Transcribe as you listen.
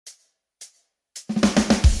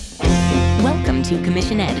Welcome to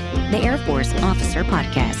Commission Ed, the Air Force Officer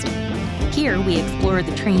Podcast. Here we explore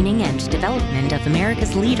the training and development of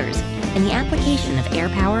America's leaders and the application of air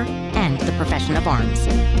power and the profession of arms.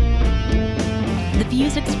 The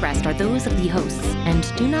views expressed are those of the hosts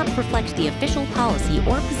and do not reflect the official policy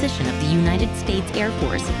or position of the United States Air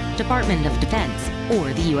Force, Department of Defense,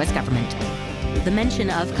 or the U.S. government. The mention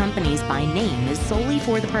of companies by name is solely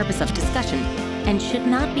for the purpose of discussion and should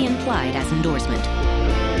not be implied as endorsement.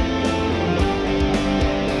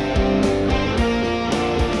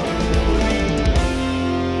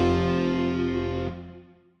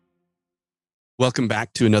 Welcome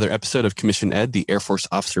back to another episode of Commission Ed, the Air Force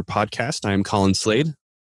Officer Podcast. I am Colin Slade.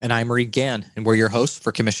 And I'm Reed Gann, and we're your hosts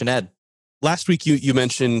for Commission Ed. Last week, you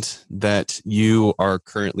mentioned that you are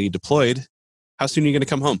currently deployed. How soon are you going to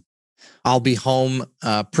come home? I'll be home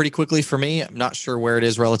pretty quickly for me. I'm not sure where it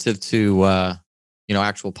is relative to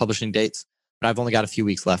actual publishing dates, but I've only got a few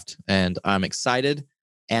weeks left, and I'm excited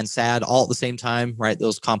and sad all at the same time. Right,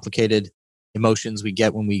 those complicated emotions we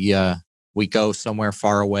get when we go somewhere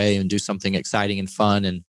far away and do something exciting and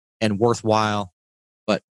fun and worthwhile.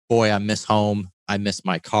 But boy, I miss home. I miss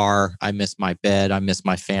my car. I miss my bed. I miss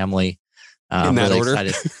my family. In that really order?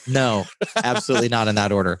 Excited. No, absolutely not in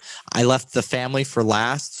that order. I left the family for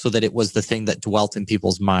last so that it was the thing that dwelt in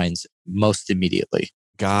people's minds most immediately.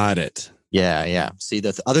 Got it. Yeah. See,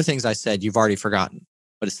 the other things I said, you've already forgotten,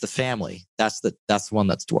 but it's the family. That's the one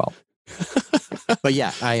that's dwelt. But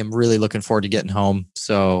yeah, I am really looking forward to getting home.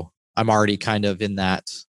 So I'm already kind of in that,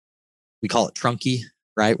 we call it trunky,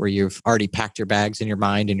 right? Where you've already packed your bags in your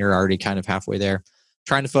mind and you're already kind of halfway there,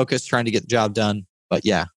 trying to focus, trying to get the job done. But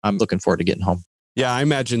yeah, I'm looking forward to getting home. Yeah, I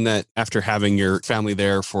imagine that after having your family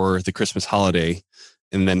there for the Christmas holiday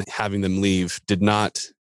and then having them leave did not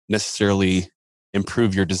necessarily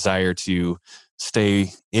improve your desire to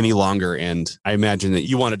stay any longer. And I imagine that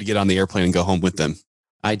you wanted to get on the airplane and go home with them.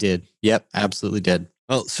 I did. Yep, absolutely did.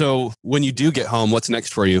 Well, so when you do get home, what's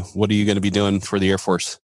next for you? What are you going to be doing for the Air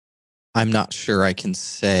Force? I'm not sure I can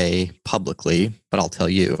say publicly, but I'll tell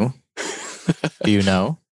you. Do you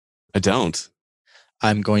know? I don't.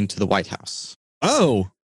 I'm going to the White House.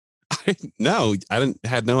 Oh, I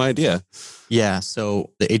had no idea. Yeah.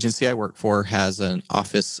 So the agency I work for has an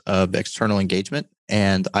Office of External Engagement,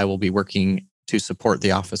 and I will be working to support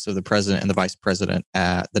the Office of the President and the Vice President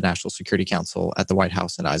at the National Security Council at the White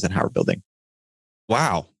House and Eisenhower Building.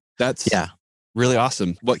 Wow. That's really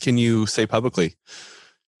awesome. What can you say publicly?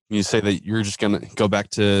 Can you say that you're just going to go back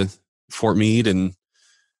to Fort Meade and...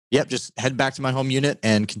 Yep. Just head back to my home unit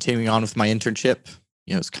and continuing on with my internship.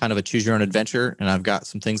 It's kind of a choose your own adventure, and I've got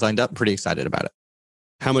some things lined up. I'm pretty excited about it.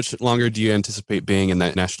 How much longer do you anticipate being in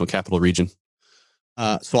that national capital region?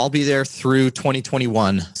 So I'll be there through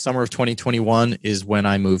 2021. Summer of 2021 is when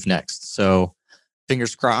I move next. So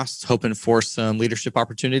fingers crossed, hoping for some leadership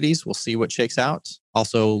opportunities. We'll see what shakes out.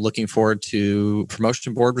 Also looking forward to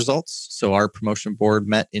promotion board results. So our promotion board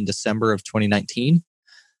met in December of 2019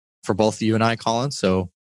 for both you and I, Colin. So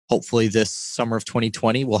hopefully this summer of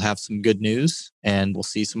 2020, we'll have some good news and we'll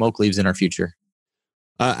see some oak leaves in our future.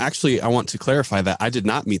 Actually, I want to clarify that I did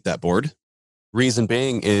not meet that board. Reason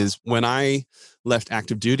being is when I left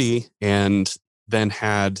active duty and then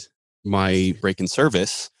had my break in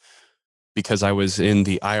service, because I was in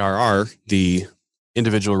the IRR, the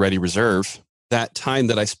Individual Ready Reserve, that time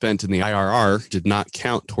that I spent in the IRR did not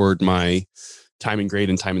count toward my time in grade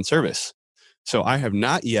and time in service. So I have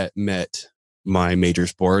not yet met my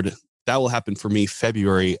majors board. That will happen for me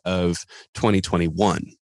February of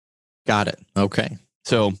 2021. Got it. Okay.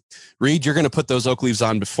 So, Reed, you're going to put those oak leaves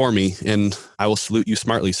on before me, and I will salute you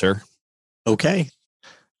smartly, sir. Okay.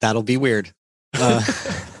 That'll be weird.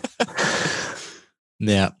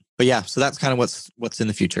 Yeah. But yeah, so that's kind of what's in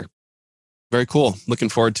the future. Very cool. Looking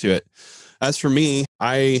forward to it. As for me,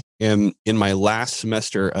 I am in my last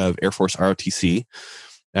semester of Air Force ROTC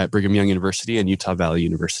at Brigham Young University and Utah Valley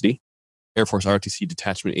University. Air Force ROTC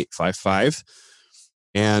Detachment 855,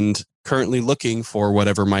 and currently looking for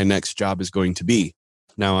whatever my next job is going to be.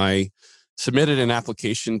 Now, I submitted an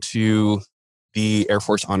application to the Air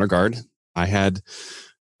Force Honor Guard. I have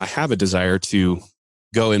a desire to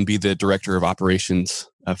go and be the director of operations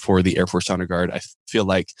for the Air Force Honor Guard. I feel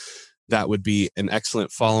like that would be an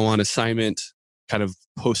excellent follow-on assignment, kind of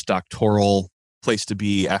postdoctoral place to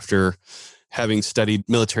be after having studied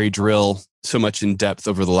military drill so much in depth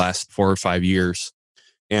over the last 4 or 5 years.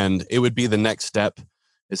 And it would be the next step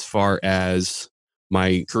as far as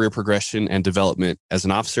my career progression and development as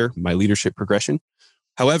an officer, my leadership progression.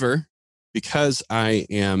 However, because I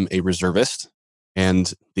am a reservist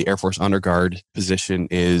and the Air Force Honor Guard position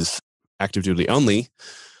is active duty only,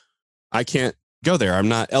 I can't go there. I'm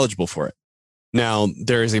not eligible for it. Now,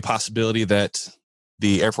 there is a possibility that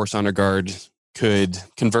the Air Force Honor Guard could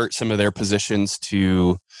convert some of their positions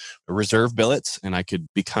to reserve billets, and I could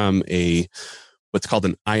become what's called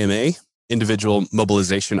an IMA, Individual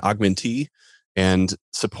Mobilization Augmentee, and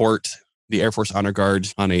support the Air Force Honor Guard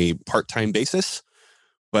on a part-time basis.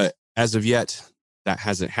 But as of yet, that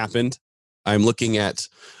hasn't happened. I'm looking at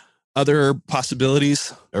other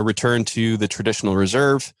possibilities, a return to the traditional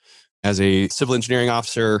reserve as a civil engineering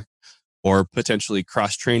officer, or potentially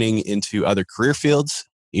cross-training into other career fields,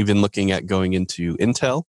 even looking at going into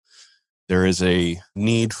Intel. There is a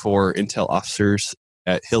need for Intel officers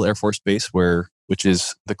at Hill Air Force Base, which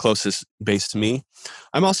is the closest base to me.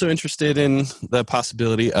 I'm also interested in the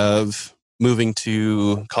possibility of moving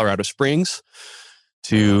to Colorado Springs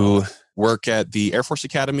to work at the Air Force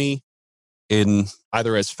Academy in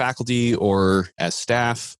either as faculty or as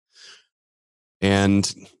staff,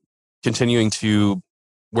 and continuing to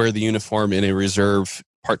wear the uniform in a reserve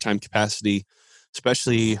part-time capacity,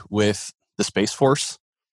 especially with the Space Force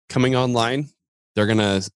coming online. They're going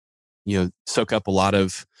to, soak up a lot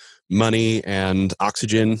of money and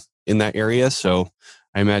oxygen in that area. So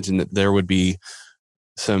I imagine that there would be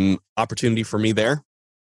some opportunity for me there.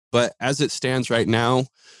 But as it stands right now,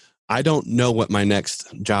 I don't know what my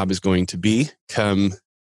next job is going to be come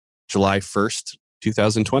July 1st,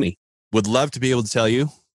 2020. Would love to be able to tell you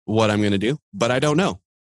what I'm going to do, but I don't know.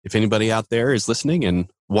 If anybody out there is listening and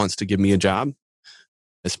wants to give me a job,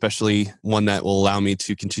 especially one that will allow me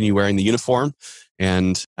to continue wearing the uniform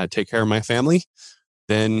and take care of my family,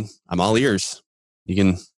 then I'm all ears. You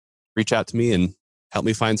can reach out to me and help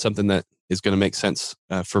me find something that is going to make sense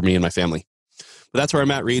for me and my family. But that's where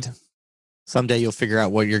I'm at, Reed. Someday you'll figure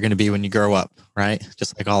out what you're going to be when you grow up, right?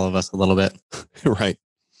 Just like all of us a little bit. Right.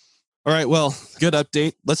 All right. Well, good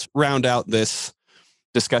update. Let's round out this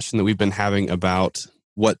discussion that we've been having about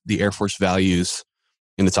what the Air Force values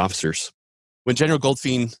in its officers. When General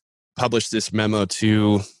Goldfein published this memo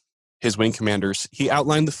to his wing commanders, he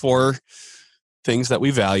outlined the 4 things that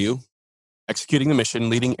we value: executing the mission,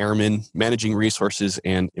 leading airmen, managing resources,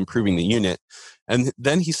 and improving the unit. And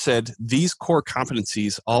then he said, these core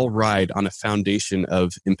competencies all ride on a foundation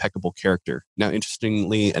of impeccable character. Now,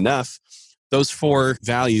 interestingly enough, those 4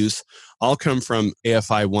 values all come from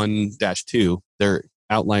AFI 1-2. They're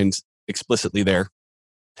outlined explicitly there.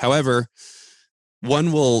 However,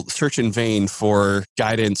 one will search in vain for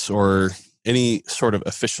guidance or any sort of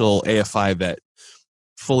official AFI that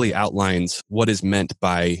fully outlines what is meant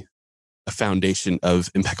by a foundation of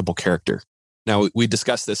impeccable character. Now, we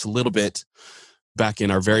discussed this a little bit back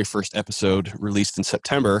in our very first episode released in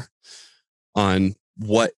September on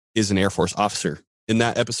what is an Air Force officer. In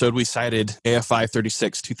that episode, we cited AFI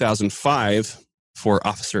 36-2005 for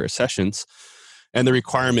officer accessions and the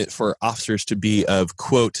requirement for officers to be of,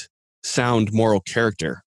 quote, sound moral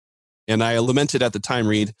character. And I lamented at the time,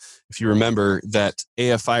 Reed, if you remember, that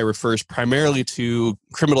AFI refers primarily to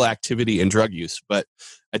criminal activity and drug use. But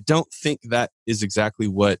I don't think that is exactly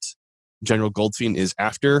what General Goldfein is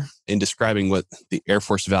after in describing what the Air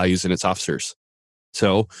Force values in its officers.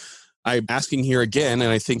 So I'm asking here again,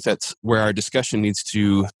 and I think that's where our discussion needs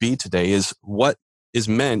to be today, is what is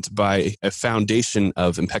meant by a foundation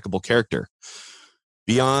of impeccable character?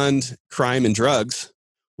 Beyond crime and drugs,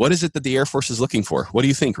 what is it that the Air Force is looking for? What do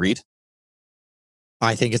you think, Reed?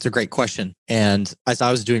 I think it's a great question. And as I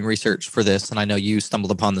was doing research for this, and I know you stumbled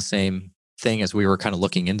upon the same thing as we were kind of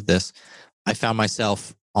looking into this, I found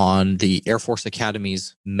myself on the Air Force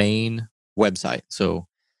Academy's main website. So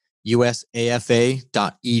usafa.edu.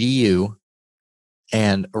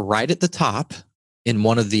 And right at the top, in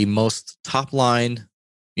one of the most top line,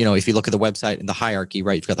 if you look at the website in the hierarchy,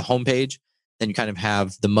 right, you've got the homepage, then you kind of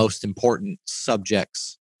have the most important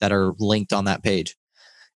subjects that are linked on that page.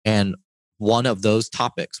 And one of those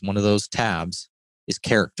topics, one of those tabs is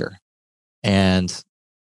character. And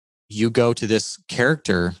you go to this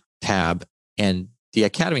character tab, and the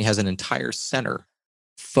Academy has an entire center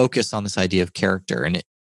focus on this idea of character. And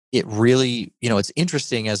it really, it's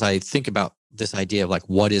interesting as I think about this idea of like,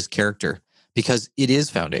 what is character? Because it is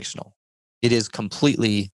foundational. It is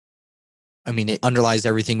completely, it underlies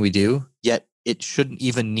everything we do, yet it shouldn't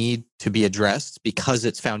even need to be addressed because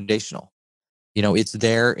it's foundational. It's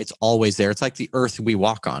there. It's always there. It's like the earth we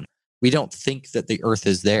walk on. We don't think that the earth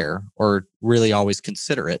is there or really always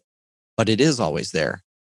consider it, but it is always there.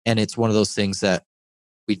 And it's one of those things that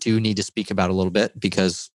we do need to speak about a little bit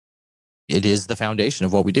because it is the foundation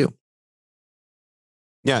of what we do.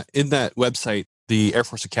 Yeah, in that website, the Air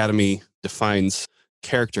Force Academy defines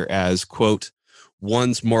character as, quote,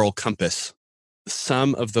 one's moral compass.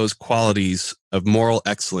 Some of those qualities of moral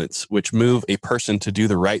excellence which move a person to do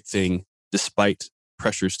the right thing despite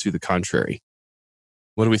pressures to the contrary.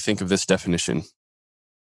 What do we think of this definition?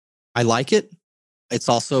 I like it. It's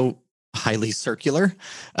also highly circular.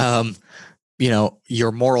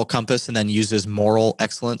 Your moral compass, and then uses moral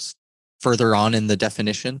excellence further on in the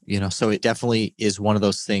definition, so it definitely is one of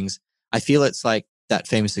those things. I feel it's like that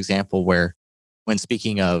famous example where when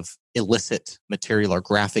speaking of illicit material or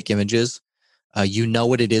graphic images, you know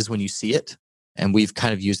what it is when you see it. And we've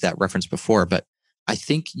kind of used that reference before, but I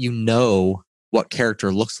think you know what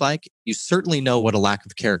character looks like. You certainly know what a lack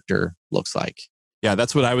of character looks like. Yeah,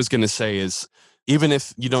 that's what I was going to say is, even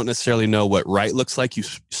if you don't necessarily know what right looks like, you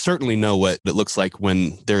certainly know what it looks like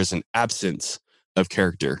when there's an absence of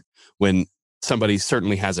character, when somebody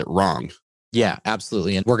certainly has it wrong. Yeah,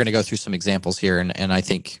 absolutely. And we're going to go through some examples here, and I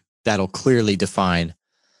think that'll clearly define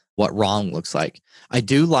what wrong looks like. I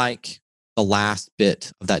do like the last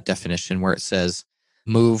bit of that definition where it says,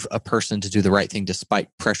 move a person to do the right thing despite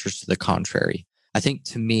pressures to the contrary. I think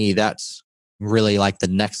to me, that's really like the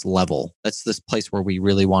next level. That's this place where we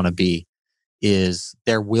really want to be, is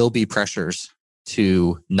there will be pressures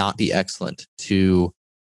to not be excellent, to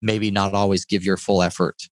maybe not always give your full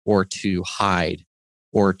effort, or to hide,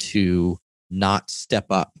 or to not step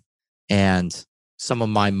up. And some of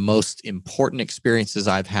my most important experiences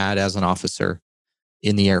I've had as an officer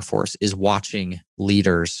in the Air Force is watching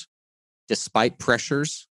leaders, despite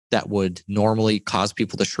pressures that would normally cause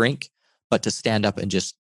people to shrink, but to stand up and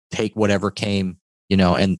just take whatever came,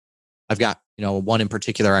 and I've got, one in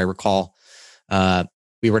particular I recall.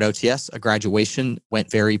 We were at OTS, a graduation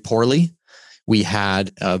went very poorly. We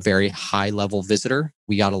had a very high level visitor.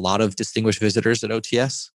 We got a lot of distinguished visitors at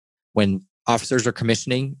OTS. When officers are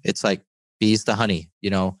commissioning, it's like bees to honey.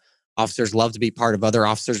 Officers love to be part of other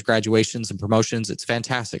officers' graduations and promotions. It's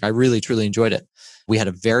fantastic. I really, truly enjoyed it. We had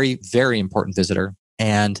a very, very important visitor,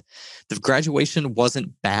 and the graduation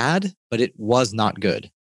wasn't bad, but it was not good.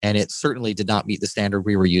 And it certainly did not meet the standard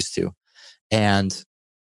we were used to. And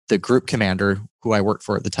the group commander who I worked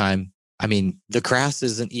for at the time, the grass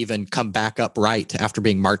isn't even come back up right after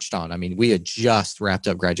being marched on. We had just wrapped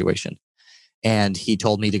up graduation. And he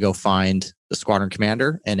told me to go find the squadron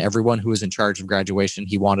commander and everyone who was in charge of graduation.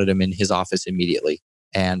 He wanted him in his office immediately.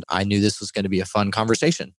 And I knew this was going to be a fun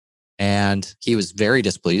conversation. And he was very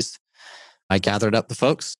displeased. I gathered up the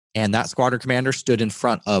folks, and that squadron commander stood in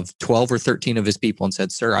front of 12 or 13 of his people and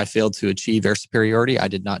said, "Sir, I failed to achieve air superiority. I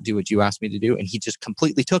did not do what you asked me to do." And he just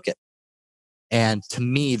completely took it. And to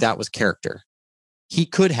me, that was character. He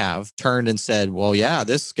could have turned and said, "Well, yeah,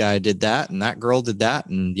 this guy did that and that girl did that.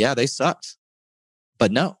 And yeah, they sucked."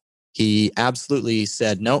 But no, he absolutely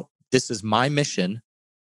said, "No, this is my mission.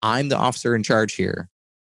 I'm the officer in charge here.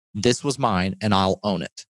 This was mine and I'll own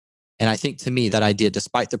it." And I think to me, that idea,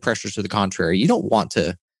 despite the pressures to the contrary, you don't want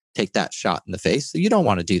to take that shot in the face. You don't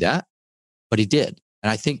want to do that. But he did. And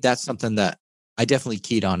I think that's something that I definitely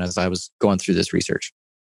keyed on as I was going through this research.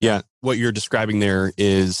 Yeah, what you're describing there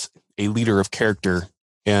is a leader of character.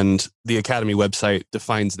 And the Academy website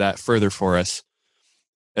defines that further for us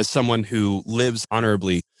as someone who lives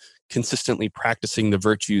honorably, consistently practicing the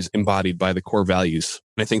virtues embodied by the core values.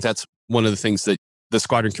 And I think that's one of the things that the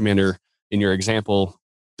squadron commander in your example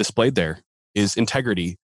displayed there is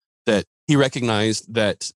integrity, that he recognized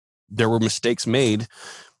that there were mistakes made,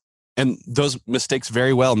 and those mistakes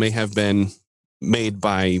very well may have been made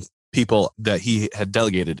by people that he had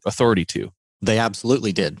delegated authority to. They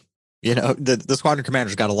absolutely did. The squadron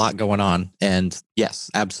commander's got a lot going on, and yes,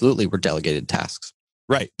 absolutely were delegated tasks.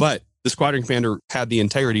 Right. But the squadron commander had the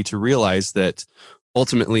integrity to realize that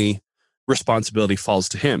ultimately responsibility falls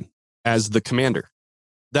to him as the commander.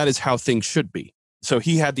 That is how things should be. So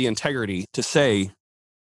he had the integrity to say,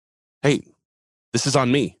 "Hey, this is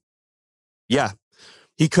on me." Yeah.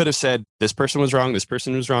 He could have said, "This person was wrong, this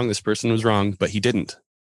person was wrong, this person was wrong," but he didn't.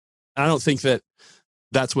 I don't think that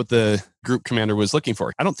that's what the group commander was looking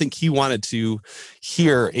for. I don't think he wanted to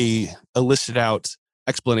hear a listed out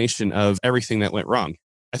explanation of everything that went wrong.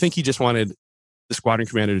 I think he just wanted the squadron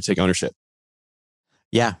commander to take ownership.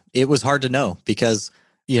 Yeah, it was hard to know because,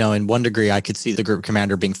 in one degree, I could see the group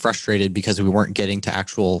commander being frustrated because we weren't getting to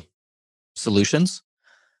actual solutions,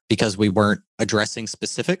 because we weren't addressing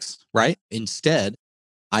specifics, right? Instead,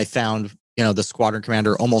 I found, the squadron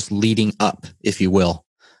commander almost leading up, if you will,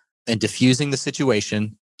 and diffusing the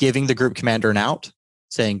situation, giving the group commander an out,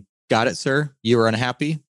 saying, "Got it, sir. You are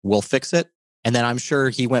unhappy. We'll fix it." And then I'm sure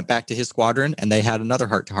he went back to his squadron and they had another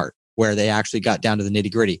heart to heart where they actually got down to the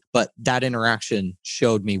nitty gritty. But that interaction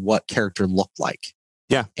showed me what character looked like.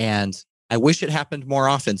 Yeah. And I wish it happened more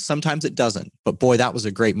often. Sometimes it doesn't. But boy, that was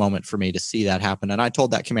a great moment for me to see that happen. And I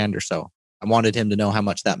told that commander so. I wanted him to know how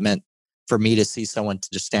much that meant for me to see someone to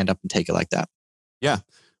just stand up and take it like that. Yeah.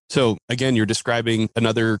 So again, you're describing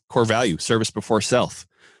another core value, service before self,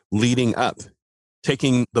 leading up,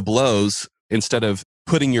 taking the blows instead of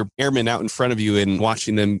putting your airmen out in front of you and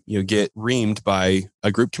watching them, get reamed by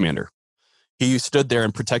a group commander. He stood there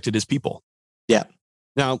and protected his people. Yeah.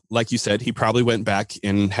 Now, like you said, he probably went back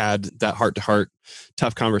and had that heart-to-heart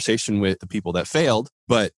tough conversation with the people that failed,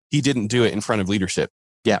 but he didn't do it in front of leadership.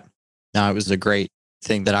 Yeah. No, it was a great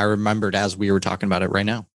thing that I remembered as we were talking about it right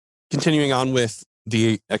now. Continuing on with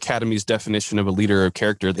the Academy's definition of a leader of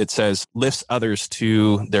character, it says, lifts others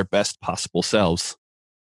to their best possible selves.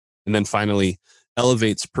 And then finally,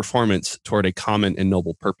 elevates performance toward a common and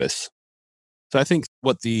noble purpose. So I think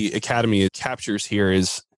what the Academy captures here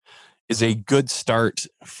is a good start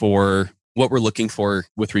for what we're looking for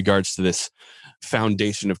with regards to this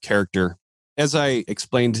foundation of character. As I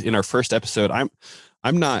explained in our first episode, I'm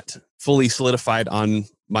not fully solidified on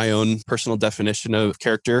my own personal definition of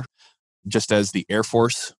character, just as the Air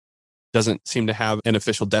Force doesn't seem to have an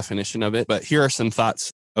official definition of it. But here are some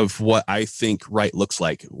thoughts of what I think right looks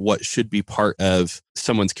like, what should be part of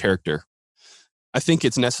someone's character. I think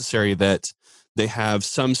it's necessary that they have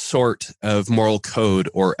some sort of moral code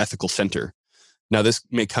or ethical center. Now, this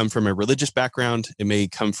may come from a religious background. It may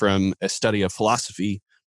come from a study of philosophy.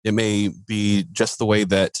 It may be just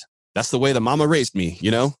that's the way the mama raised me,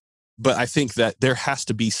 But I think that there has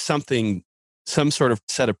to be some sort of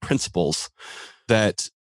set of principles that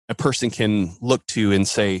a person can look to and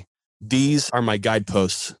say, these are my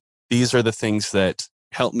guideposts. These are the things that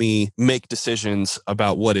help me make decisions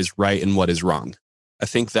about what is right and what is wrong. I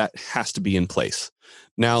think that has to be in place.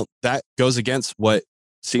 Now, that goes against what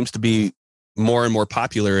seems to be more and more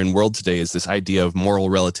popular in the world today, is this idea of moral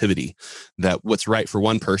relativity, that what's right for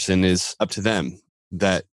one person is up to them,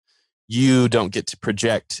 that you don't get to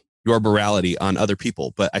project your morality on other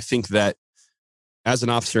people. But I think that as an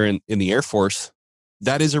officer in the Air Force,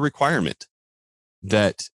 that is a requirement,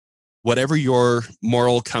 that whatever your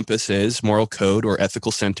moral compass is, moral code or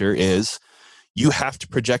ethical center is, you have to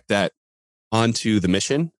project that onto the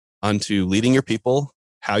mission, onto leading your people,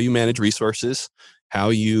 how you manage resources, how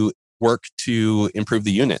you work to improve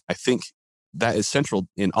the unit. I think that is central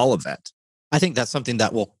in all of that. I think that's something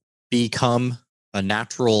that will become a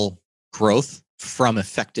natural growth from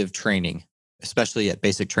effective training, especially at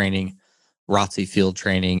basic training, ROTC field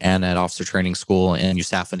training, and at officer training school and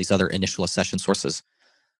USAF and these other initial accession sources.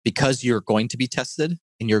 Because you're going to be tested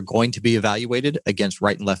and you're going to be evaluated against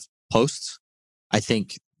right and left posts, I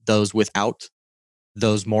think those without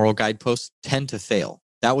those moral guideposts tend to fail.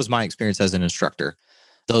 That was my experience as an instructor.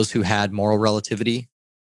 Those who had moral relativity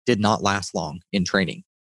did not last long in training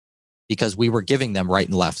because we were giving them right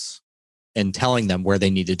and lefts and telling them where they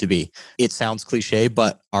needed to be. It sounds cliche,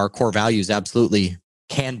 but our core values absolutely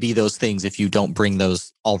can be those things if you don't bring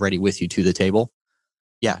those already with you to the table.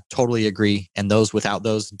 Yeah, totally agree. And those without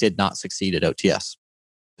those did not succeed at OTS.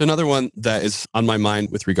 Another one that is on my mind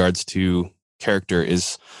with regards to character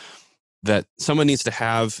is that someone needs to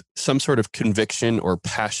have some sort of conviction or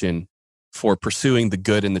passion for pursuing the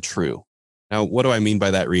good and the true. Now, what do I mean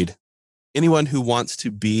by that, Reed? Anyone who wants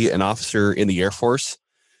to be an officer in the Air Force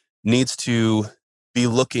needs to be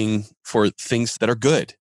looking for things that are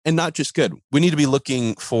good and not just good. We need to be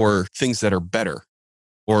looking for things that are better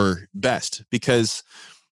or best, because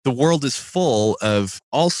the world is full of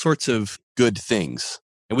all sorts of good things.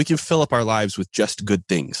 And we can fill up our lives with just good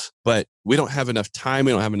things, but we don't have enough time.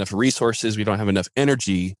 We don't have enough resources. We don't have enough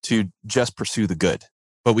energy to just pursue the good.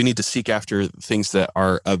 But we need to seek after things that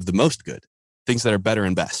are of the most good, things that are better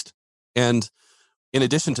and best. And in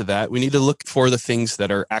addition to that, we need to look for the things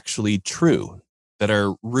that are actually true, that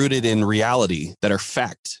are rooted in reality, that are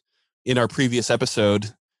fact. In our previous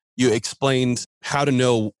episode, you explained how to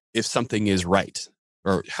know if something is right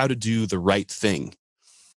or how to do the right thing.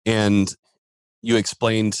 And you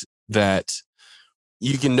explained that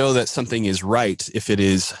you can know that something is right if it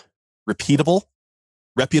is repeatable,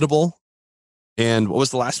 reputable, and what was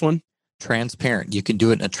the last one? Transparent. You can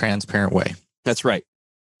do it in a transparent way. That's right.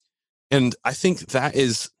 And I think that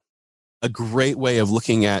is a great way of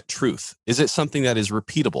looking at truth. Is it something that is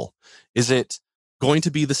repeatable? Is it going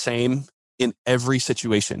to be the same in every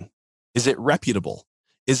situation? Is it reputable?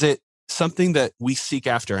 Is it something that we seek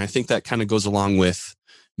after? And I think that kind of goes along with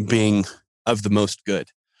being of the most good.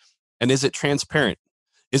 And is it transparent?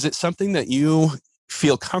 Is it something that you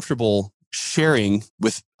feel comfortable sharing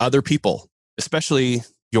with other people, especially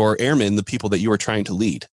your airmen, the people that you are trying to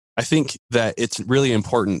lead? I think that it's really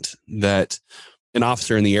important that an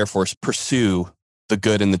officer in the Air Force pursue the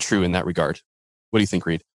good and the true in that regard. What do you think,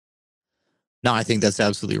 Reed? No, I think that's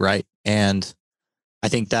absolutely right. And I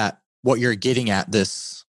think that what you're getting at,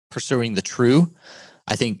 this pursuing the true,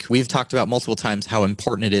 I think we've talked about multiple times how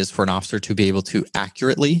important it is for an officer to be able to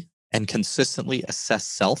accurately and consistently assess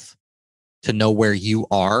self, to know where you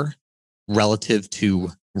are relative to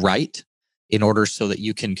right, in order so that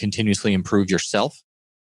you can continuously improve yourself.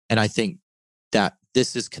 And I think that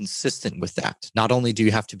this is consistent with that. Not only do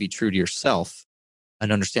you have to be true to yourself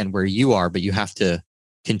and understand where you are, but you have to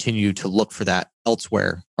continue to look for that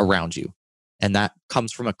elsewhere around you. And that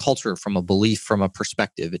comes from a culture, from a belief, from a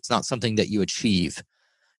perspective. It's not something that you achieve.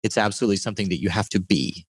 It's absolutely something that you have to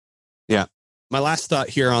be. Yeah. My last thought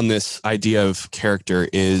here on this idea of character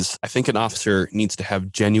is I think an officer needs to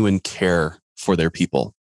have genuine care for their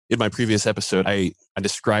people. In my previous episode, I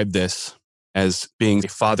described this as being a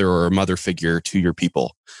father or a mother figure to your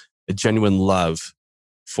people, a genuine love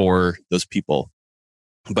for those people,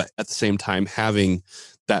 but at the same time having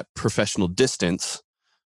that professional distance,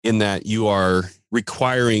 in that you are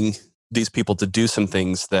requiring these people to do some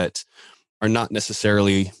things that are not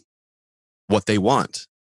necessarily what they want,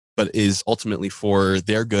 but is ultimately for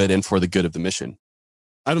their good and for the good of the mission.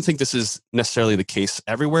 I don't think this is necessarily the case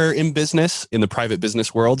everywhere in business, in the private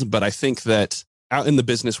business world, but I think that out in the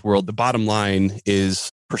business world, the bottom line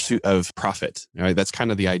is pursuit of profit. Right? That's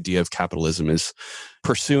kind of the idea of capitalism, is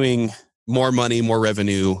pursuing more money, more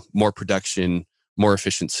revenue, more production, more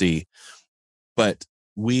efficiency. But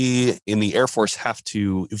we in the Air Force have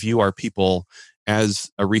to view our people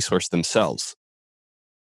as a resource themselves.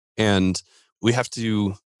 And we have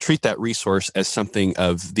to treat that resource as something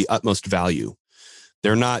of the utmost value.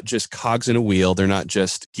 They're not just cogs in a wheel. They're not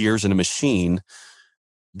just gears in a machine.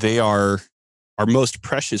 They are our most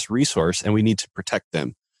precious resource, and we need to protect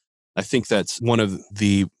them. I think that's one of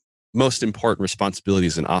the most important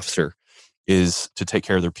responsibilities an officer, is to take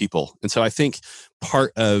care of their people. And so I think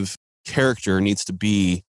part of character needs to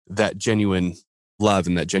be that genuine love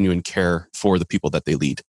and that genuine care for the people that they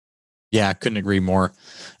lead. Yeah, I couldn't agree more.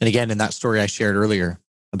 And again, in that story I shared earlier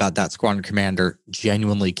about that squadron commander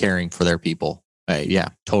genuinely caring for their people, yeah,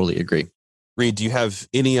 totally agree. Reed, do you have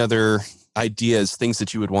any other ideas, things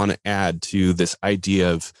that you would want to add to this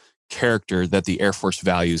idea of character that the Air Force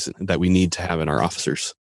values that we need to have in our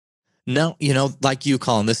officers? No, like you,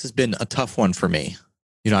 Colin, this has been a tough one for me.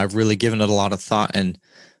 I've really given it a lot of thought. And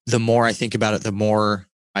the more I think about it, the more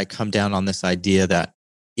I come down on this idea that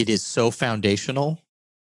it is so foundational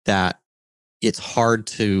that it's hard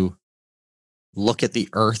to look at the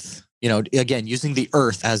earth, again, using the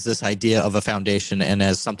earth as this idea of a foundation and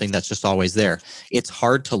as something that's just always there. It's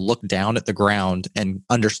hard to look down at the ground and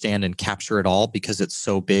understand and capture it all because it's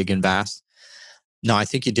so big and vast. No, I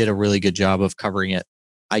think you did a really good job of covering it.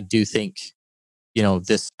 I do think,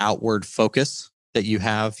 this outward focus that you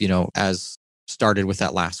have, as started with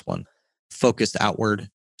that last one, focused outward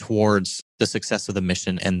towards the success of the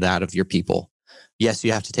mission and that of your people. Yes,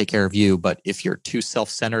 you have to take care of you, but if you're too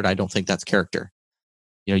self-centered, I don't think that's character.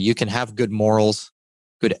 You can have good morals,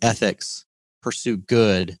 good ethics, pursue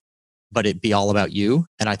good, but it be all about you.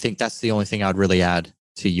 And I think that's the only thing I'd really add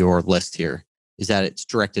to your list here, is that it's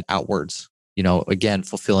directed outwards. Again,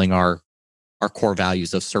 fulfilling our core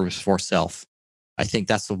values of service for self. I think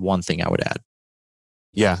that's the one thing I would add.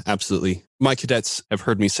 Yeah, absolutely. My cadets have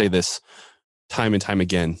heard me say this time and time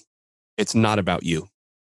again. It's not about you.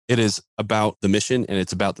 It is about the mission, and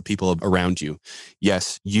it's about the people around you.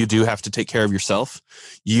 Yes, you do have to take care of yourself.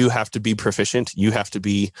 You have to be proficient. You have to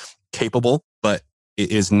be capable, but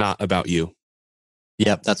it is not about you.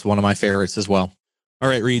 Yep, that's one of my favorites as well. All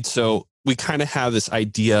right, Reed. So we kind of have this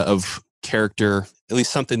idea of character, at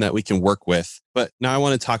least something that we can work with. But now I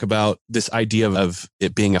want to talk about this idea of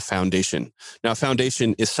it being a foundation. Now, a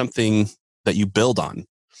foundation is something that you build on.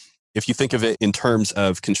 If you think of it in terms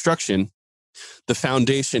of construction, the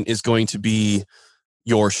foundation is going to be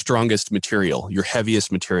your strongest material, your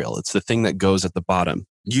heaviest material. It's the thing that goes at the bottom.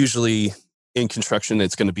 Usually in construction,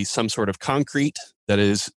 it's going to be some sort of concrete that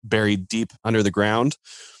is buried deep under the ground,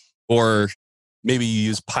 or maybe you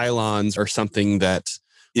use pylons or something that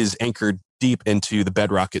is anchored deep into the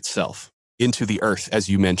bedrock itself, into the earth, as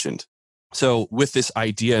you mentioned. So with this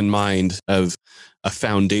idea in mind of a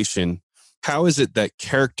foundation, how is it that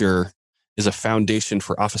character is a foundation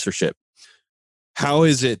for officership? How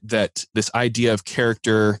is it that this idea of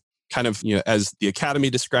character, kind of, as the academy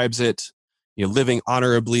describes it, living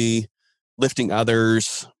honorably, lifting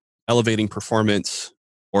others, elevating performance,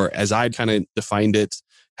 or as I kind of defined it,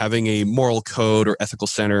 having a moral code or ethical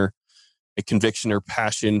center, a conviction or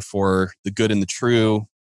passion for the good and the true,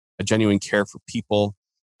 a genuine care for people.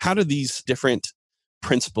 How do these different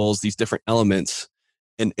principles, these different elements,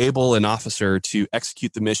 enable an officer to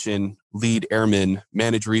execute the mission, lead airmen,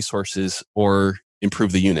 manage resources, or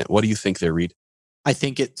improve the unit? What do you think there, Reed? I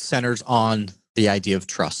think it centers on the idea of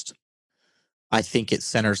trust. I think it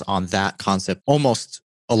centers on that concept almost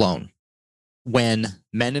alone. When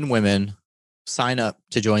men and women sign up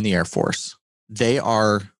to join the Air Force, they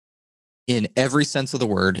are, in every sense of the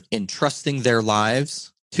word, entrusting their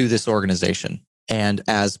lives to this organization. And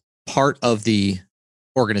as part of the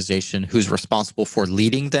organization who's responsible for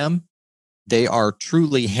leading them, they are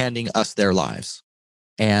truly handing us their lives.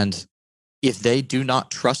 And if they do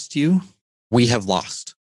not trust you, we have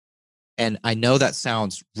lost. And I know that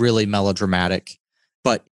sounds really melodramatic,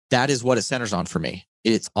 but that is what it centers on for me.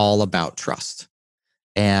 It's all about trust.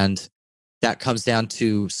 And that comes down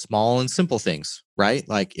to small and simple things, right?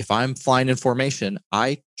 Like if I'm flying in formation,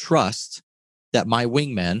 I trust that my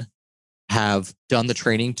wingmen have done the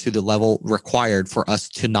training to the level required for us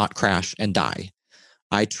to not crash and die.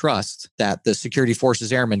 I trust that the security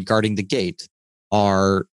forces airmen guarding the gate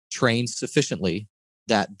are trained sufficiently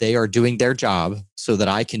that they are doing their job so that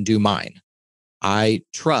I can do mine. I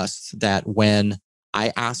trust that when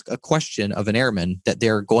I ask a question of an airman, that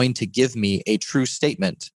they're going to give me a true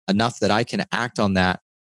statement enough that I can act on that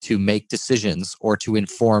to make decisions or to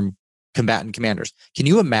inform combatant commanders. Can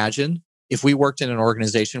you imagine if we worked in an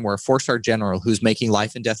organization where a four-star general who's making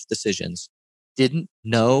life and death decisions didn't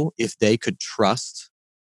know if they could trust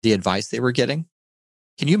the advice they were getting?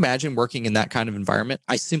 Can you imagine working in that kind of environment?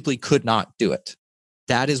 I simply could not do it.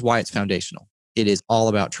 That is why it's foundational. It is all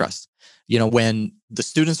about trust. You know, when the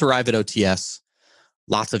students arrive at OTS,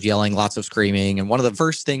 lots of yelling, lots of screaming. And one of the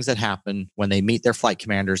first things that happen when they meet their flight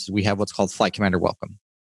commanders, we have what's called flight commander welcome.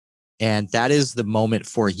 And that is the moment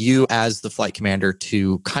for you as the flight commander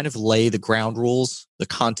to kind of lay the ground rules, the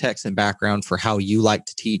context and background for how you like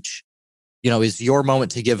to teach. You know, is your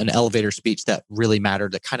moment to give an elevator speech that really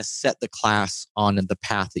mattered, that kind of set the class on the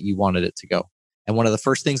path that you wanted it to go. And one of the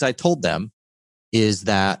first things I told them is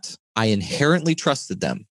that I inherently trusted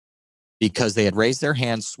them because they had raised their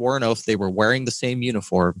hands, swore an oath they were wearing the same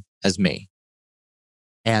uniform as me.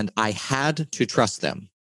 And I had to trust them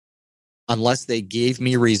unless they gave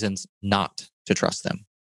me reasons not to trust them.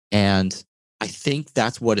 And I think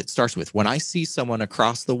that's what it starts with. When I see someone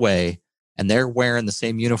across the way and they're wearing the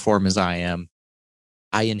same uniform as I am,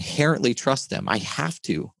 I inherently trust them. I have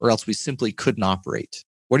to, or else we simply couldn't operate.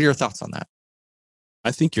 What are your thoughts on that?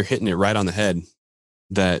 I think you're hitting it right on the head,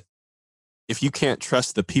 that if you can't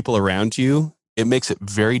trust the people around you, it makes it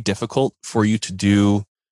very difficult for you to do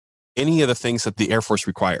any of the things that the Air Force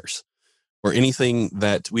requires, or anything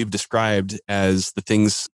that we've described as the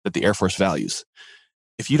things that the Air Force values.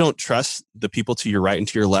 If you don't trust the people to your right and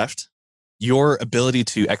to your left, your ability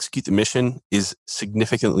to execute the mission is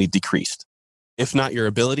significantly decreased. If not your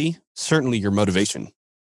ability, certainly your motivation.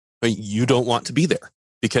 But you don't want to be there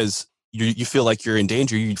because you feel like you're in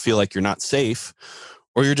danger. You feel like you're not safe,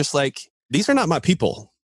 or you're just like, these are not my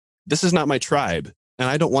people. This is not my tribe. And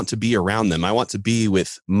I don't want to be around them. I want to be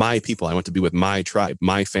with my people. I want to be with my tribe,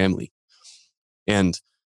 my family. And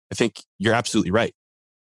I think you're absolutely right.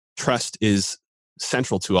 Trust is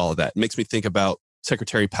central to all of that. It makes me think about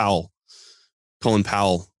Secretary Powell, Colin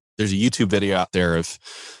Powell. There's a YouTube video out there of,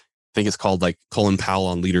 I think it's called like Colin Powell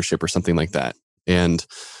on leadership or something like that. And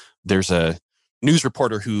there's a news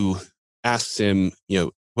reporter who asks him,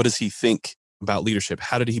 what does he think about leadership?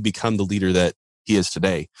 How did he become the leader that he is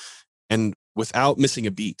today? And without missing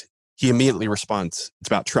a beat, he immediately responds, it's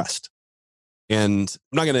about trust. And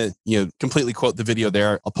I'm not going to, completely quote the video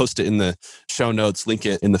there. I'll post it in the show notes, link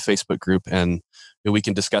it in the Facebook group, and we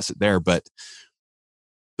can discuss it there. But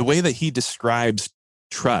the way that he describes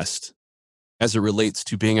trust as it relates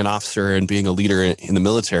to being an officer and being a leader in the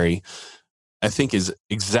military, I think is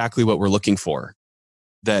exactly what we're looking for.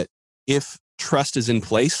 That if trust is in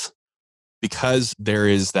place, because there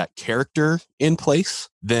is that character in place,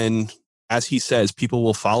 then as he says, people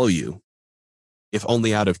will follow you, if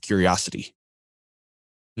only out of curiosity.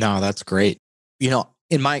 No, that's great.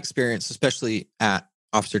 In my experience, especially at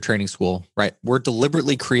officer training school, right, we're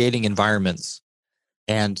deliberately creating environments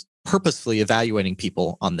and purposefully evaluating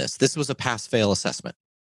people on this. This was a pass-fail assessment.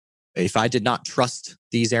 If I did not trust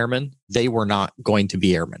these airmen, they were not going to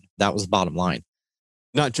be airmen. That was the bottom line.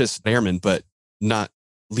 Not just airmen, but not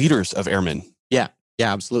leaders of airmen. Yeah,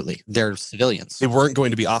 absolutely. They're civilians. They weren't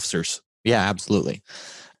going to be officers. Yeah, absolutely.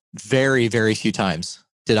 Very, very few times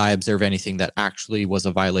did I observe anything that actually was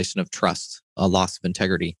a violation of trust, a loss of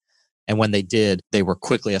integrity. And when they did, they were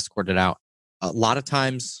quickly escorted out. A lot of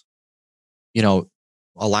times,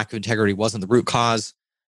 a lack of integrity wasn't the root cause.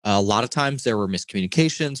 A lot of times there were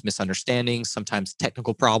miscommunications, misunderstandings, sometimes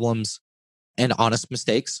technical problems, and honest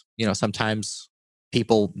mistakes. Sometimes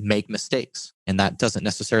people make mistakes, and that doesn't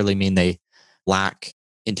necessarily mean they lack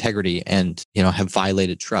integrity and, have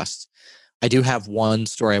violated trust. I do have one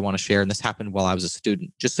story I want to share, and this happened while I was a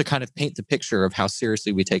student, just to kind of paint the picture of how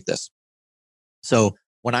seriously we take this. So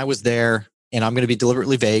when I was there, and I'm going to be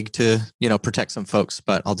deliberately vague to, protect some folks,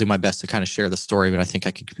 but I'll do my best to kind of share the story, but I think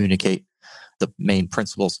I can communicate the main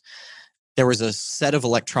principles. There was a set of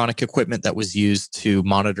electronic equipment that was used to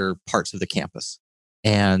monitor parts of the campus.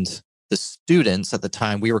 And the students at the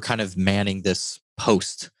time, we were kind of manning this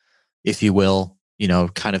post, if you will,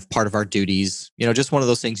 kind of part of our duties, just one of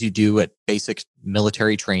those things you do at basic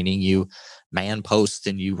military training. You man posts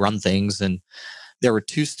and you run things. And there were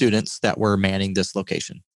 2 students that were manning this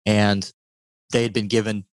location. And they had been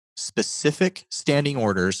given specific standing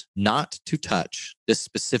orders not to touch this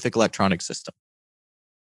specific electronic system.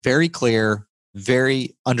 Very clear,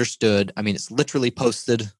 very understood. I mean, it's literally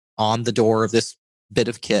posted on the door of this bit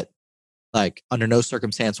of kit. Like, under no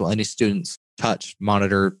circumstance will any students touch,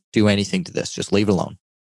 monitor, do anything to this. Just leave it alone.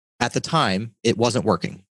 At the time, it wasn't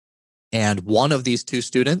working. And one of these 2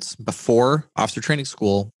 students, before officer training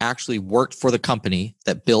school, actually worked for the company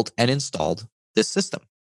that built and installed this system.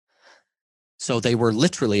 So they were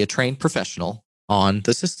literally a trained professional on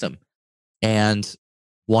the system. And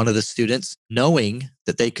one of the students, knowing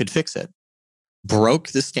that they could fix it, broke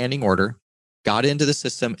the standing order, got into the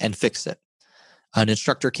system and fixed it. An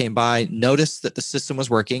instructor came by, noticed that the system was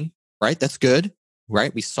working, right? That's good,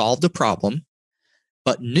 right? We solved the problem,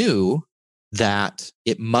 but knew that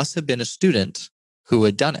it must have been a student who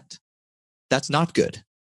had done it. That's not good,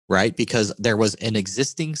 right? Because there was an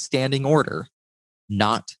existing standing order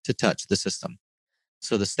not to touch the system.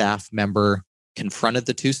 So the staff member confronted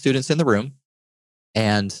the 2 students in the room.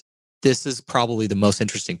 And this is probably the most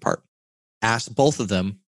interesting part. Asked both of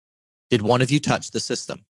them, did one of you touch the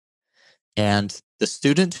system? And the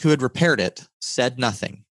student who had repaired it said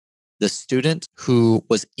nothing. The student who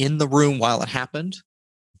was in the room while it happened,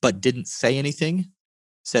 but didn't say anything,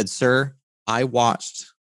 said, "Sir, I watched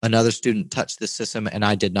another student touch this system and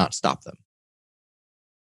I did not stop them."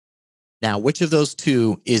 Now, which of those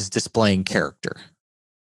 2 is displaying character?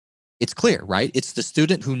 It's clear, right? It's the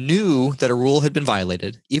student who knew that a rule had been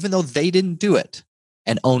violated, even though they didn't do it,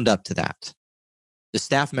 and owned up to that. The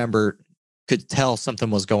staff member could tell something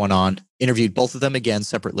was going on, interviewed both of them again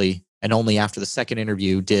separately, and only after the second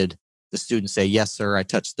interview did the student say, "Yes, sir, I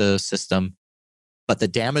touched the system." But the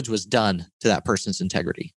damage was done to that person's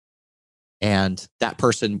integrity. And that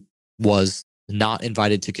person was not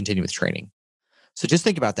invited to continue with training. So just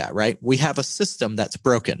think about that, right? We have a system that's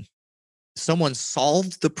broken. Someone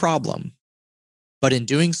solved the problem, but in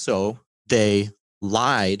doing so, they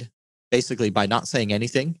lied basically by not saying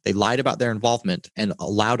anything. They lied about their involvement and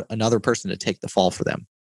allowed another person to take the fall for them.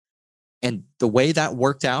 And the way that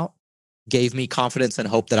worked out gave me confidence and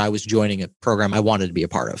hope that I was joining a program I wanted to be a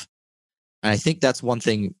part of. And I think that's one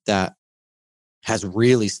thing that has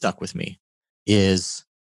really stuck with me is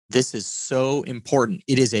this is so important.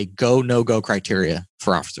 It is a go, no-go criteria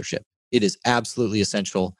for officership. It is absolutely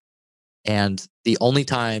essential. And the only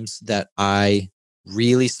times that I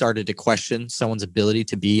really started to question someone's ability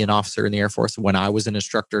to be an officer in the Air Force when I was an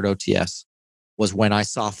instructor at OTS was when I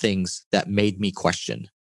saw things that made me question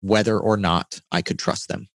whether or not I could trust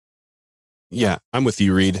them. Yeah, I'm with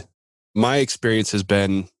you, Reed. My experience has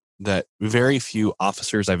been that very few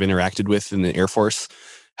officers I've interacted with in the Air Force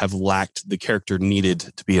have lacked the character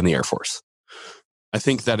needed to be in the Air Force. I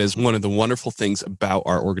think that is one of the wonderful things about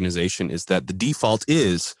our organization is that the default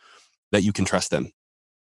is that you can trust them.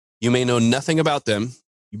 You may know nothing about them.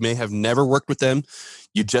 You may have never worked with them.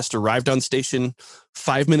 You just arrived on station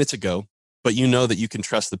 5 minutes ago, but you know that you can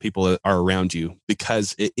trust the people that are around you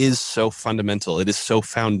because it is so fundamental. It is so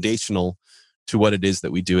foundational to what it is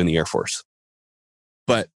that we do in the Air Force.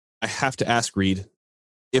 But I have to ask, Reed,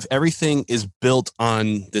 if everything is built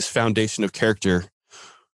on this foundation of character,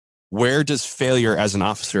 where does failure as an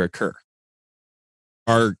officer occur?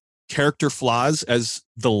 Are character flaws as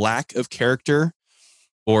the lack of character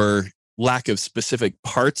or lack of specific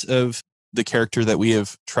parts of the character that we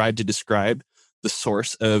have tried to describe the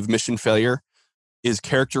source of mission failure? Is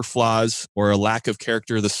character flaws or a lack of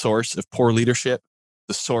character the source of poor leadership,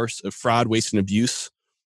 the source of fraud, waste, and abuse,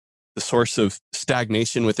 the source of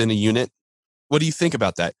stagnation within a unit? What do you think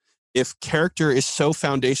about that? If character is so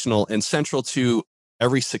foundational and central to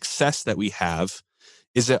every success that we have,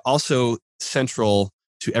 is it also central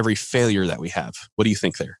to every failure that we have? What do you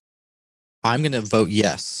think there? I'm going to vote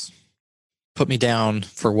yes. Put me down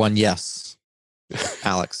for one yes,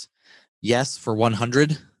 Alex. Yes for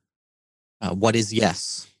 100. What is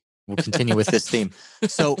yes? We'll continue with this theme.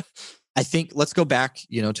 So I think let's go back,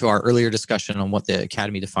 to our earlier discussion on what the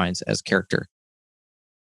Academy defines as character.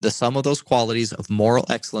 the sum of those qualities of moral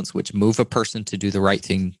excellence which move a person to do the right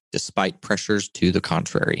thing despite pressures to the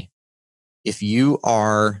contrary. If you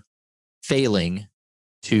are failing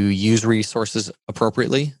to use resources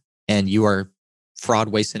appropriately and you are fraud,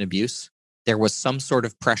 waste, and abuse, there was some sort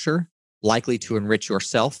of pressure likely to enrich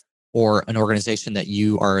yourself or an organization that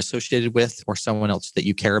you are associated with or someone else that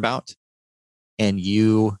you care about, and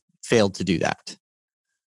you failed to do that.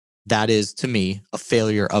 That is, to me, a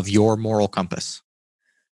failure of your moral compass.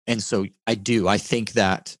 And so I think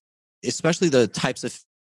that especially the types of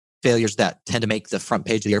failures that tend to make the front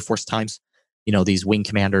page of the Air Force Times, these wing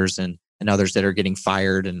commanders and others that are getting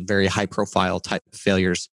fired and very high profile type of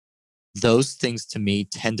failures, those things to me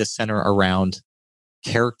tend to center around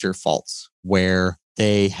character faults where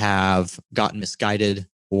they have gotten misguided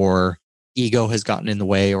or ego has gotten in the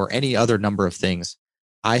way or any other number of things.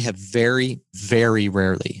 I have very, very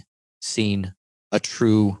rarely seen a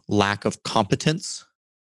true lack of competence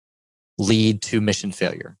lead to mission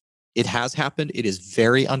failure. It has happened. It is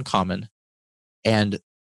very uncommon. And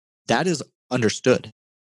that is understood.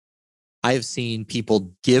 I have seen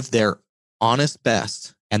people give their honest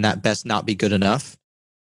best and that best not be good enough.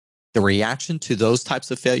 The reaction to those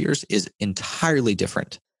types of failures is entirely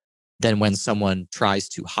different than when someone tries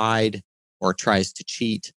to hide or tries to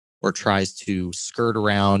cheat or tries to skirt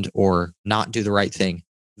around or not do the right thing.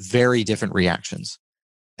 Very different reactions.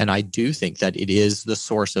 And I do think that it is the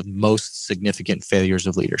source of most significant failures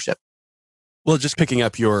of leadership. Well, just picking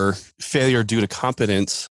up your failure due to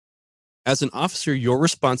competence, as an officer, your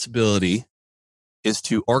responsibility is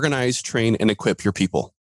to organize, train, and equip your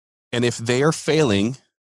people. And if they are failing,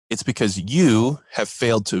 it's because you have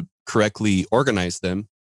failed to correctly organize them,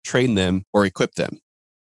 train them, or equip them.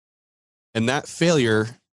 And that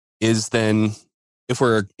failure is then, if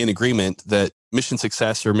we're in agreement that mission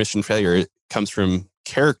success or mission failure comes from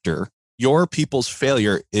character, your people's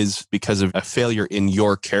failure is because of a failure in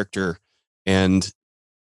your character and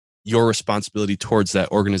your responsibility towards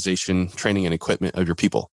that organization, training, and equipment of your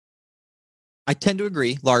people. I tend to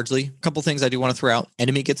agree largely. A couple things I do want to throw out.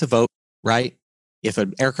 Enemy gets a vote, right? If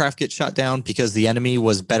an aircraft gets shot down because the enemy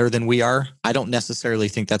was better than we are, I don't necessarily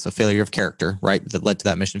think that's a failure of character, right? That led to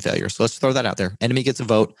that mission failure. So let's throw that out there. Enemy gets a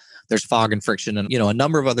vote. There's fog and friction and, a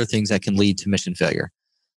number of other things that can lead to mission failure.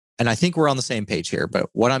 And I think we're on the same page here.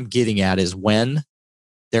 But what I'm getting at is when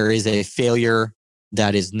there is a failure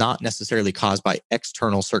that is not necessarily caused by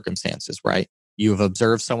external circumstances, right? You have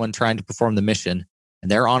observed someone trying to perform the mission and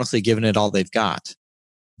they're honestly giving it all they've got.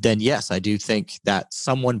 Then yes, I do think that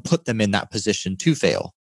someone put them in that position to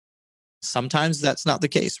fail. Sometimes that's not the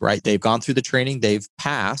case, right? They've gone through the training, they've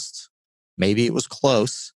passed. Maybe it was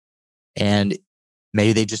close and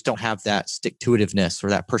maybe they just don't have that stick-to-itiveness or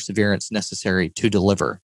that perseverance necessary to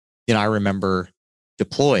deliver. I remember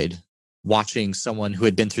deployed watching someone who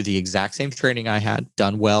had been through the exact same training I had,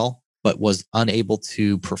 done well, but was unable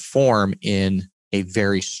to perform in a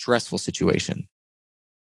very stressful situation.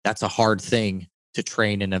 That's a hard thing to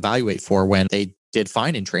train and evaluate for when they did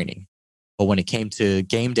fine in training. But when it came to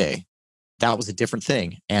game day, that was a different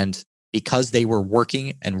thing. And because they were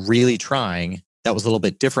working and really trying, that was a little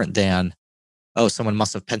bit different than, someone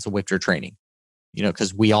must have pencil whipped your training,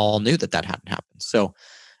 because we all knew that hadn't happened. So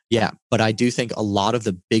yeah, but I do think a lot of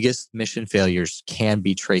the biggest mission failures can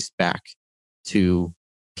be traced back to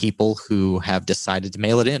people who have decided to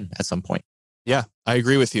mail it in at some point. Yeah, I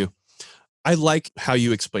agree with you. I like how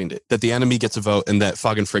you explained it, that the enemy gets a vote and that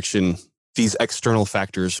fog and friction, these external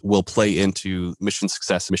factors will play into mission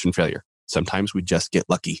success, mission failure. Sometimes we just get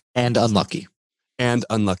lucky. And unlucky.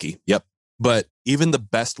 Yep. But even the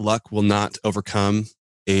best luck will not overcome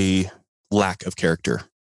a lack of character.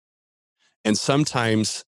 And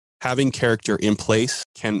sometimes having character in place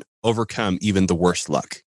can overcome even the worst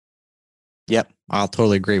luck. Yep. I'll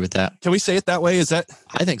totally agree with that. Can we say it that way? Is that?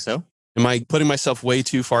 I think so. Am I putting myself way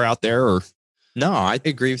too far out there or? No, I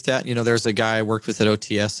agree with that. There's a guy I worked with at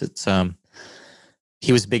OTS.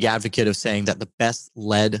 He was a big advocate of saying that the best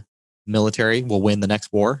led military will win the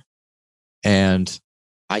next war. And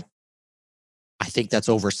I think that's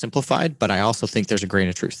oversimplified, but I also think there's a grain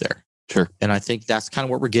of truth there. Sure. And I think that's kind of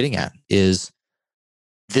what we're getting at is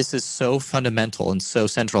this is so fundamental and so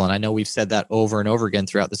central. And I know we've said that over and over again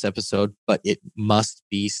throughout this episode, but it must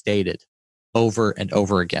be stated over and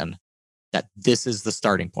over again that this is the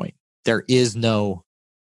starting point. There is no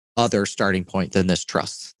other starting point than this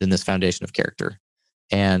trust, than this foundation of character.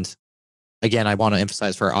 And again, I want to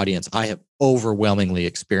emphasize for our audience, I have overwhelmingly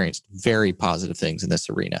experienced very positive things in this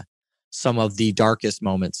arena. Some of the darkest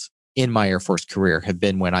moments in my Air Force career have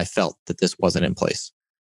been when I felt that this wasn't in place.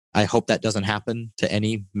 I hope that doesn't happen to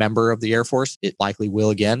any member of the Air Force. It likely will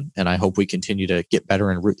again. And I hope we continue to get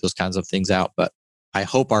better and root those kinds of things out. But I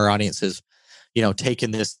hope our audience has,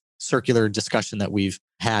 taken this circular discussion that we've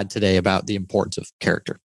had today about the importance of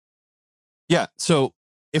character. Yeah. So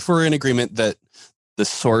if we're in agreement that the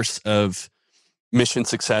source of mission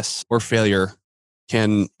success or failure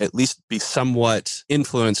can at least be somewhat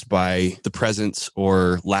influenced by the presence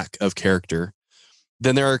or lack of character,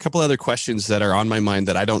 then there are a couple other questions that are on my mind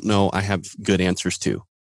that I don't know I have good answers to.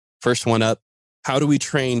 First one up, how do we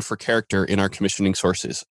train for character in our commissioning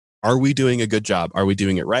sources? Are we doing a good job? Are we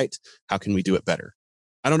doing it right? How can we do it better?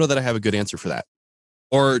 I don't know that I have a good answer for that.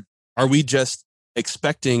 Or are we just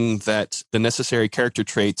expecting that the necessary character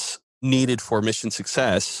traits needed for mission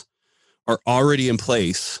success are already in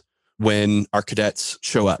place when our cadets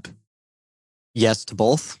show up? Yes to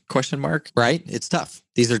both, ? Right? It's tough.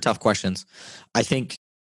 These are tough questions. I think,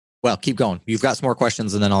 well, keep going. You've got some more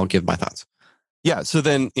questions and then I'll give my thoughts. Yeah. So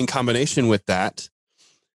then in combination with that,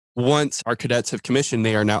 once our cadets have commissioned,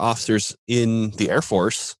 they are now officers in the Air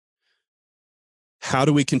Force. How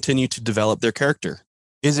do we continue to develop their character?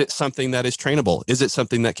 Is it something that is trainable? Is it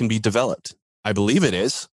something that can be developed? I believe it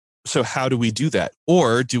is. So how do we do that?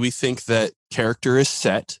 Or do we think that character is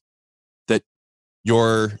set, that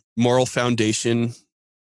your moral foundation,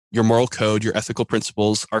 your moral code, your ethical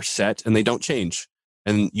principles are set and they don't change,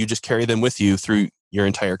 and you just carry them with you through your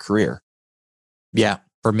entire career? Yeah.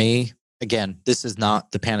 For me, again, this is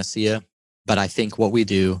not the panacea, but I think what we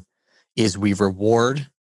do is we reward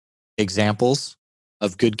examples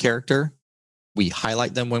of good character. We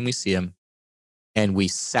highlight them when we see them, and we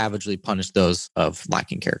savagely punish those of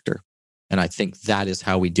lacking character. And I think that is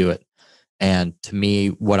how we do it. And to me,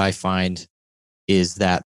 what I find is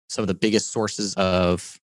that some of the biggest sources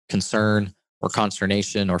of concern or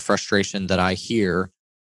consternation or frustration that I hear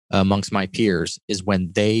amongst my peers is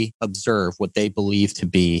when they observe what they believe to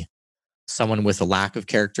be someone with a lack of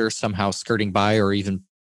character somehow skirting by, or even,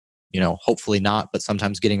 hopefully not, but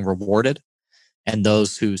sometimes getting rewarded. And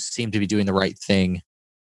those who seem to be doing the right thing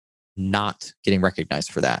not getting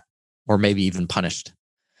recognized for that, or maybe even punished.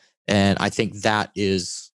 And I think that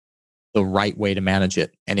is the right way to manage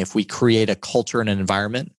it. And if we create a culture and an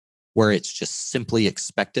environment where it's just simply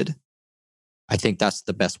expected, I think that's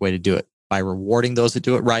the best way to do it, by rewarding those that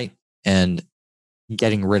do it right and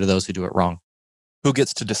getting rid of those who do it wrong. Who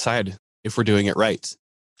gets to decide if we're doing it right?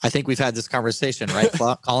 I think we've had this conversation, right,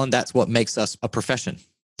 Colin? That's what makes us a profession,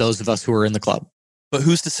 those of us who are in the club. But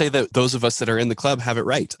who's to say that those of us that are in the club have it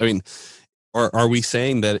right? I mean, or are we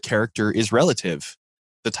saying that character is relative?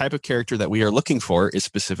 The type of character that we are looking for is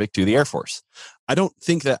specific to the Air Force. I don't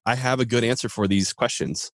think that I have a good answer for these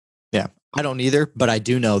questions. Yeah, I don't either, but I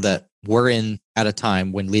do know that we're in at a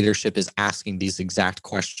time when leadership is asking these exact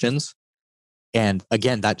questions. And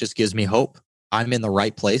again, that just gives me hope. I'm in the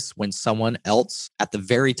right place when someone else at the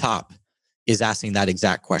very top is asking that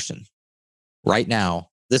exact question. Right now,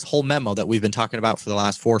 this whole memo that we've been talking about for the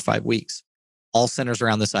last 4 or 5 weeks all centers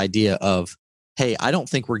around this idea of, hey, I don't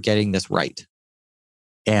think we're getting this right.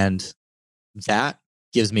 And that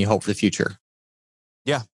gives me hope for the future.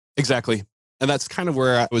 Yeah, exactly. And that's kind of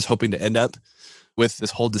where I was hoping to end up with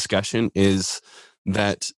this whole discussion, is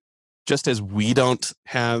that just as we don't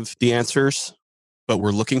have the answers, but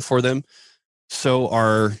we're looking for them, so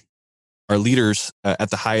are our leaders at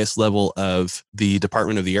the highest level of the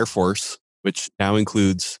Department of the Air Force, which now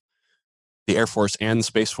includes the Air Force and the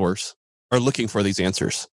Space Force, are looking for these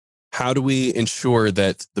answers. How do we ensure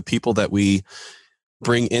that the people that we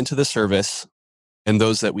bring into the service and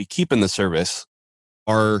those that we keep in the service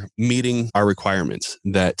are meeting our requirements,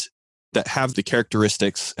 that have the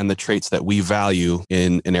characteristics and the traits that we value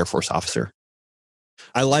in an Air Force officer?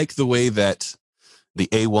 I like the way that the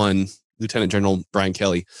A1, Lieutenant General Brian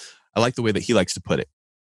Kelly, I like the way that he likes to put it,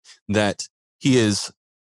 that he is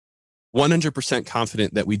 100%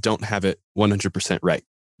 confident that we don't have it 100% right.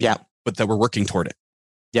 Yeah. But that we're working toward it.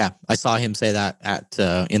 Yeah. I saw him say that at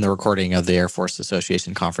in the recording of the Air Force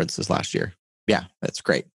Association conferences last year. Yeah, that's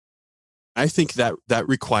great. I think that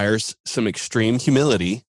requires some extreme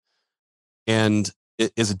humility, and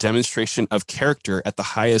it is a demonstration of character at the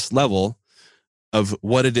highest level of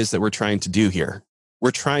what it is that we're trying to do here.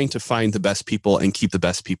 We're trying to find the best people and keep the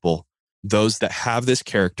best people, those that have this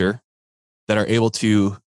character, that are able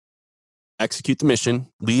to execute the mission,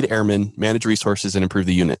 lead airmen, manage resources, and improve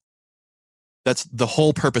the unit. That's the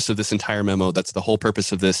whole purpose of this entire memo. That's the whole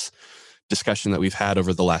purpose of this discussion that we've had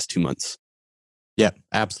over the last 2 months. Yeah,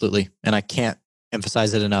 absolutely. And I can't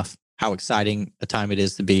emphasize it enough how exciting a time it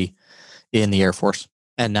is to be in the Air Force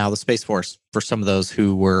and now the Space Force for some of those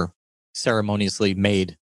who were ceremoniously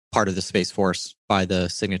made part of the Space Force by the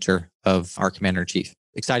signature of our Commander-in-Chief.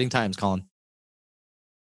 Exciting times, Colin.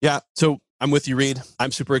 Yeah. So I'm with you, Reed.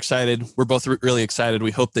 I'm super excited. We're both really excited.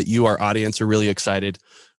 We hope that you, our audience, are really excited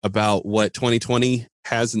about what 2020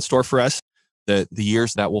 has in store for us, the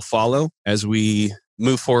years that will follow as we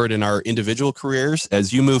move forward in our individual careers,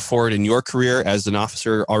 as you move forward in your career as an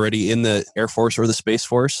officer already in the Air Force or the Space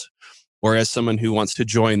Force, or as someone who wants to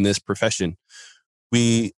join this profession.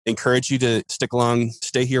 We encourage you to stick along,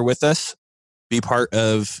 stay here with us, be part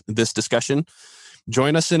of this discussion.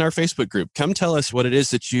 Join us in our Facebook group. Come tell us what it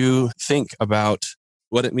is that you think about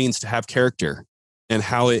what it means to have character and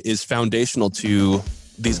how it is foundational to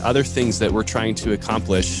these other things that we're trying to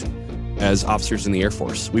accomplish as officers in the Air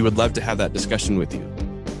Force. We would love to have that discussion with you.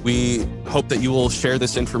 We hope that you will share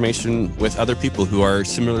this information with other people who are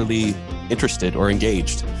similarly interested or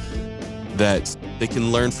engaged, that they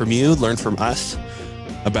can learn from you, learn from us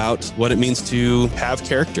about what it means to have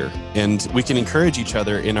character. And we can encourage each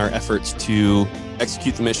other in our efforts to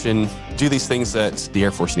execute the mission, do these things that the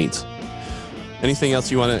Air Force needs. Anything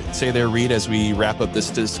else you want to say there, Reed, as we wrap up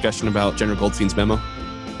this discussion about General Goldfein's memo?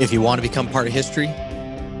 If you want to become part of history,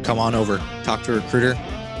 come on over, talk to a recruiter,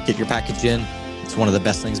 get your package in. It's one of the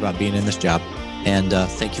best things about being in this job. And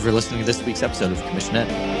thank you for listening to this week's episode of Commission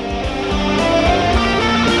Ed.